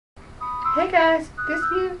Hey guys, this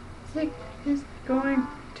music is going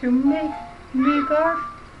to make me barf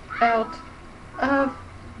out of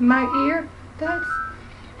my ear. That's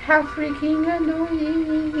how freaking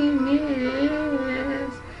annoying it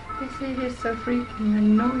is. Yes, it is so freaking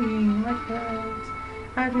annoying like that.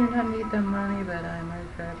 I do not need the money, but I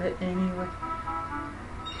might grab it anyway.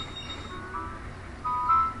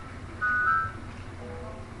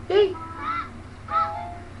 Hey!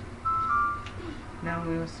 Now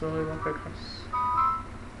we must slowly walk across.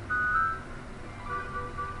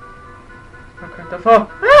 I'm going to fall!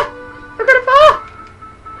 Ah! I'm gonna fall!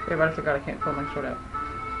 Yeah, but I forgot I can't pull my sword out.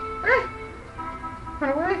 Ah!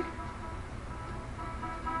 Run away!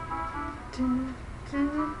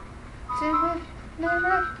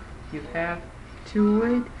 You have to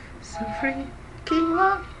wait so freaking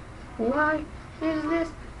long. Why is this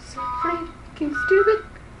so freaking stupid?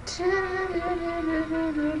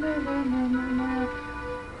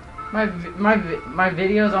 My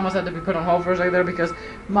videos almost had to be put on hold for a second there because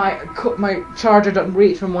my charger doesn't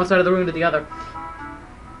reach from one side of the room to the other.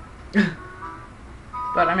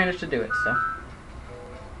 But I managed to do it, so.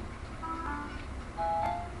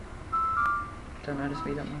 Don't notice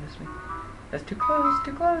me, don't notice me. That's too close,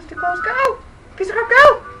 too close, too close. Go! Piece of crap,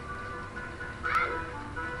 go!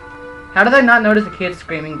 How did I not notice the kid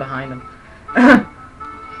screaming behind him?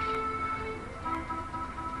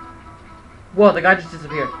 Whoa, the guy just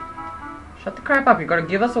disappeared. Shut the crap up, you're gonna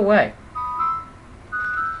give us away.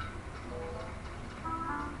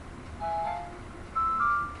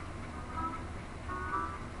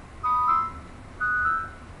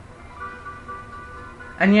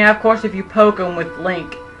 And yeah, of course, if you poke them with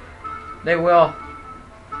Link, they will.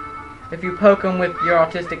 If you poke them with your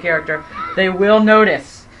autistic character, they will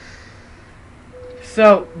notice.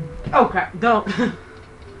 So, oh crap, don't.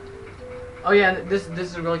 Oh yeah, this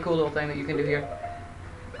is a really cool little thing that you can do here.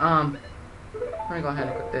 Let me go ahead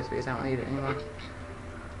and equip this because I don't need it anymore.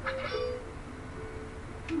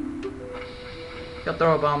 He'll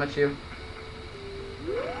throw a bomb at you.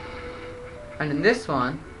 And in this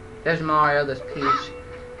one, there's Mario, there's Peach.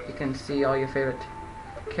 You can see all your favorite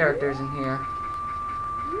characters in here.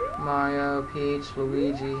 Mario, Peach,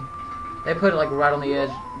 Luigi. They put it like right on the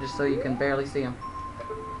edge just so you can barely see them.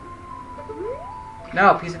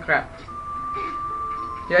 No, piece of crap.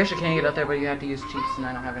 You actually can get up there, but you have to use cheats, and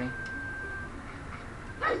I don't have any.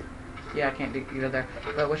 Yeah, I can't get up there.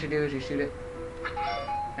 But what you do is you shoot it,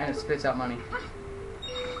 and it spits out money.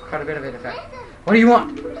 Quite a bit of it, in fact. What do you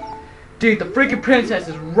want? Dude, the freaking princess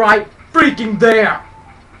is right freaking there!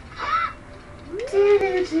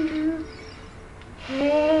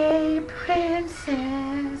 Hey,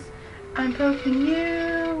 princess, I'm poking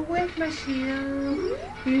you with my shield.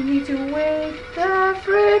 You need to wake the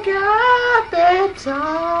frick up and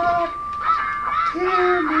talk to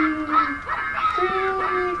me.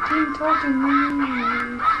 Freaking talk to me.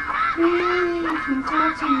 Freaking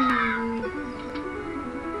talk to me.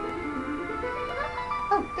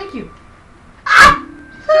 Oh, thank you. Ah!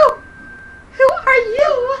 Who are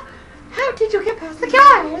you? How did you get past the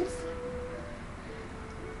guards?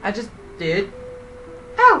 I just did.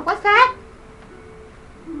 Oh, what's that?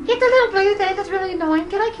 It's a little blue thing that's really annoying.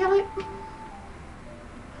 Can I kill it?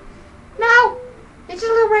 No! It's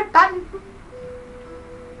just a little red button.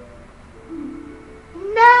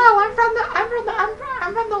 No, I'm from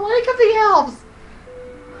the Lake of the Elves.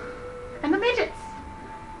 And the midgets.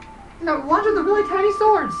 And the ones with the really tiny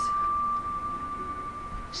swords.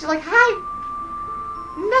 She's like, hi.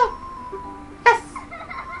 No. Yes.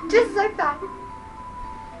 Just like that.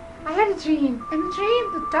 I had a dream. In the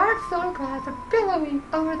dream, the dark storm clouds are billowing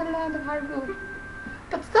over the land of Hyrule.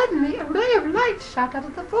 But suddenly, a ray of light shot out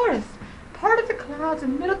of the forest, parted the clouds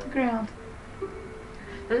and lit up the ground.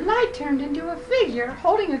 The light turned into a figure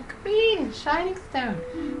holding a green and shining stone,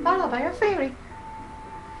 followed by a fairy.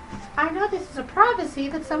 I know this is a prophecy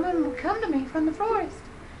that someone will come to me from the forest.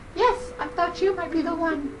 Yes, I thought you might be the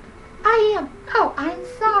one. I am. Oh, I'm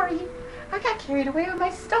sorry. I got carried away with my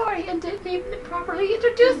story and didn't even properly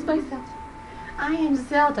introduce myself. I am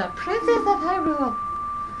Zelda, Princess of Hyrule.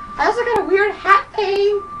 I also got a weird hat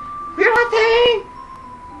thing. Weird hat thing.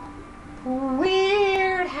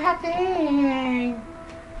 Weird hat thing.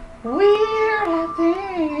 Weird hat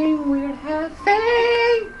thing. Weird hat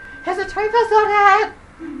thing. Has a toy puzzle hat.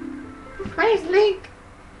 My name's Link.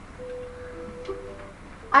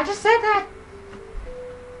 I just said that.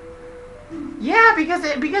 Yeah, because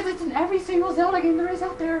it's in every single Zelda game there is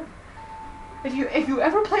out there. If you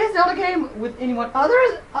ever play a Zelda game with anyone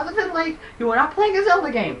other than Link, you are not playing a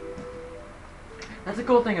Zelda game. That's the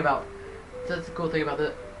cool thing about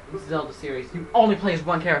the Zelda series, you only play as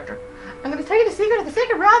one character. I'm going to tell you the secret of the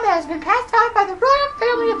sacred realm that has been passed on by the royal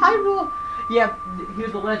family of Hyrule. Yeah,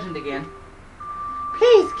 here's the legend again.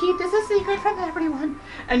 Please keep this a secret from everyone.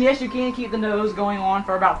 And yes, you can keep the nose going on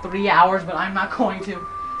for about 3 hours, but I'm not going to.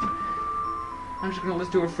 I'm just going to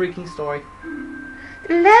listen to a freaking story.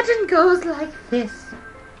 The legend goes like this.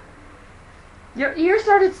 Your ear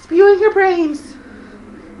started spewing your brains.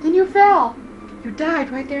 Then you fell. You died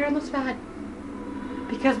right there on the spot.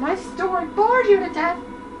 Because my story bored you to death.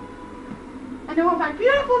 And then when my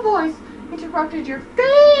beautiful voice interrupted your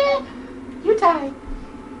fate, you died.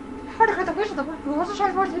 How to hurt the wish of the one who also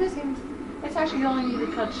tries more to his hands. It's actually you only need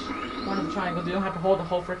to touch one of the triangles. You don't have to hold the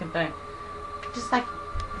whole freaking thing. Just like,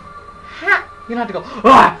 ha! You don't have to go,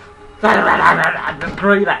 ah!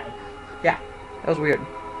 Yeah, that was weird.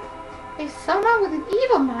 If someone with an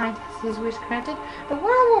evil mind has his wish granted, the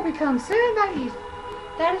world will become soon by evil.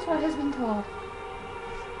 That is what has been told.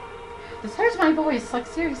 This hurts my voice, like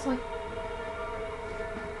seriously.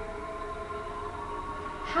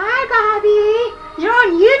 Hi, Bobby! You're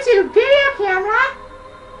on YouTube video camera!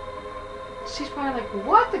 She's probably like,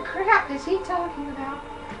 what the crap is he talking about?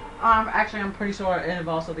 Actually, I'm pretty sure it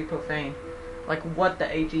involves something profane. Like, what the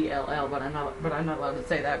H-E-L-L, but I'm not allowed to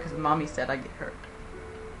say that because Mommy said I get hurt.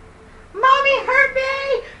 Mommy hurt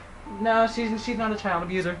me! No, she's not a child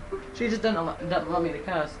abuser. She just doesn't want me to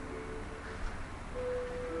cuss.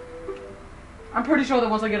 I'm pretty sure that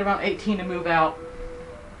once I get around 18 and move out,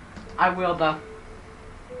 I will though.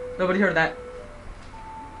 Nobody heard that.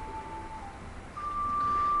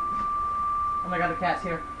 Oh my god, the cat's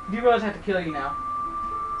here. Do you realize I have to kill you now?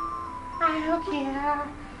 I don't care.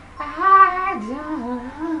 I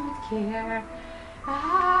don't care.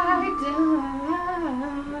 I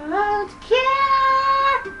don't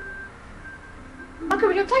care.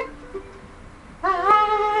 Ocarina of Time.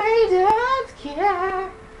 I don't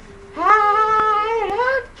care. I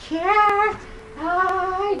don't care.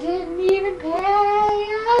 I didn't even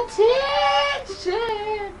pay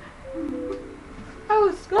attention. I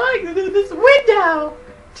was flying through this window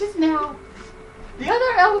just now. The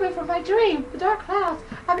other element from my dream, the dark clouds,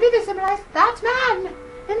 I believe they symbolize that man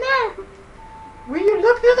in there. Will you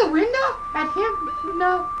look through the window at him?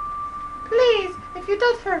 No. Please, if you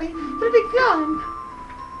don't hurry, he'll be gone.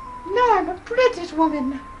 No, I'm a British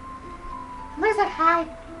woman. At least I hi.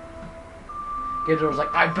 Gator's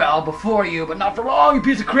like, I bow before you, but not for long, you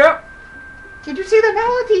piece of crap. Did you see the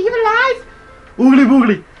melody? Evil eyes? Oogly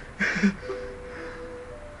boogly.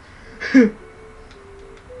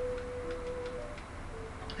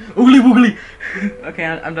 Oogly boogly. Okay,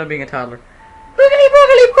 I'm done being a toddler. Boogly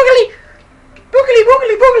boogly boogly. Boogly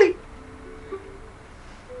boogly boogly.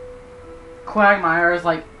 Quagmire is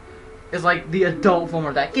like the adult form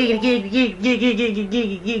of that. Giggity giggity giggity giggity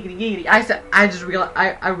giggity giggity giggity.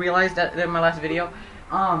 I realized that in my last video,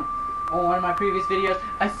 on one of my previous videos,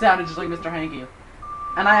 I sounded just like Mr. Hanky,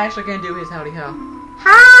 and I actually can do his howdy ho.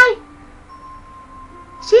 Hi.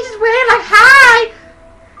 She just went like hi.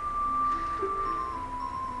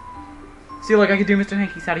 See, look, I can do Mr.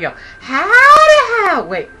 Hanky's howdy ho. Howdy how.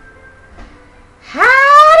 Wait.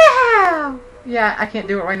 Howdy how. Yeah, I can't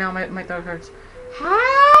do it right now. My throat hurts.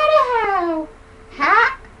 Howdy how.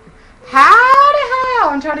 Howdy how.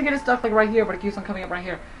 I'm trying to get it stuck like right here, but it keeps on coming up right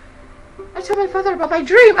here. I told my father about my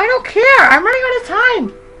dream. I don't care. I'm running out of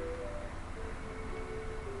time.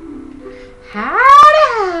 Howdy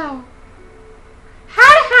how.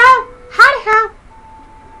 Howdy how. Howdy how.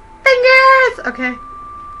 Fingers. Okay.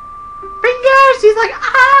 Fingers. She's like,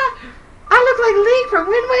 ah. I look like Link from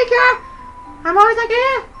Wind Waker. I'm always like,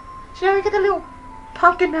 yeah. She always get the little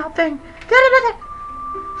pumpkin mouth thing. Get it.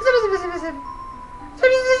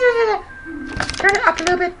 Turn it up a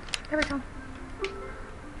little bit. There we go.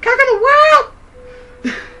 Conquer the world!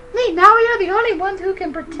 Me, now we are the only ones who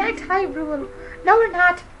can protect Hyrule. No, we're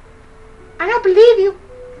not. I don't believe you.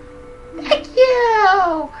 Thank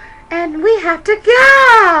you! And we have to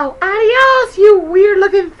go!